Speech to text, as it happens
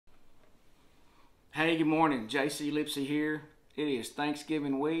Hey, good morning. JC Lipsy here. It is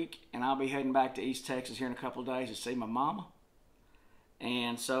Thanksgiving week, and I'll be heading back to East Texas here in a couple of days to see my mama.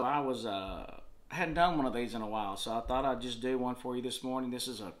 And so I was hadn't done one of these in a while, so I thought I'd just do one for you this morning. This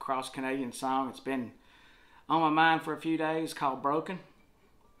is a cross Canadian song. It's been on my mind for a few days, called "Broken."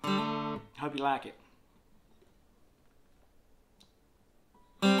 Hope you like it.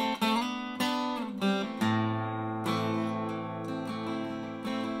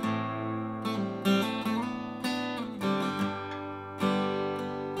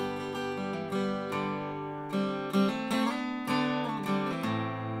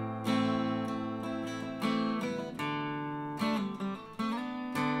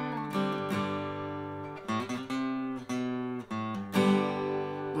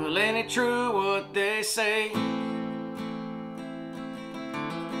 Well, ain't it true what they say?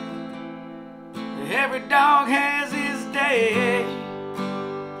 Every dog has his day.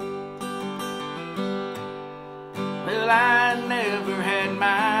 Well, I never had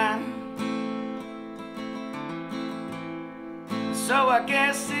mine, so I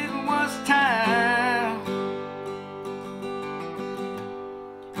guess it was time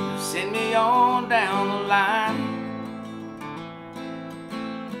to send me on down the line.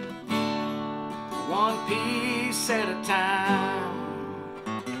 One piece at a time.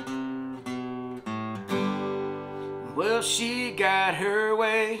 Well, she got her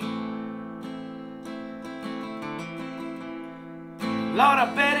way. Lord,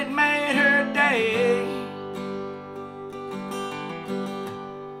 I bet it made her day.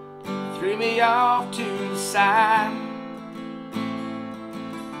 Threw me off to the side.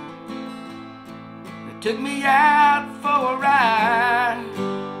 It took me out for a ride.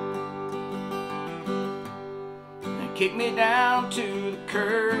 Kick me down to the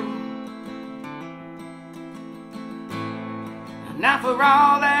curb. Now for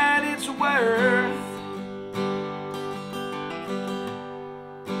all that it's worth,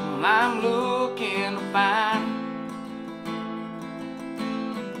 well, I'm looking to find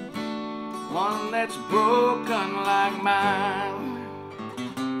one that's broken like mine.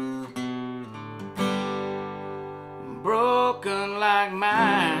 Broken like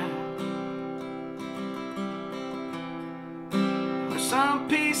mine. Some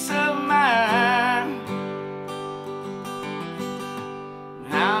peace of mind.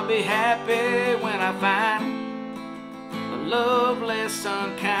 I'll be happy when I find a love less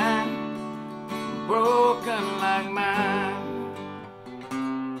unkind, broken like mine.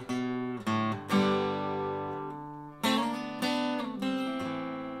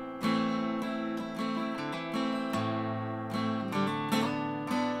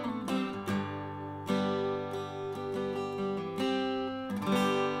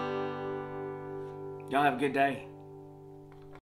 Y'all have a good day.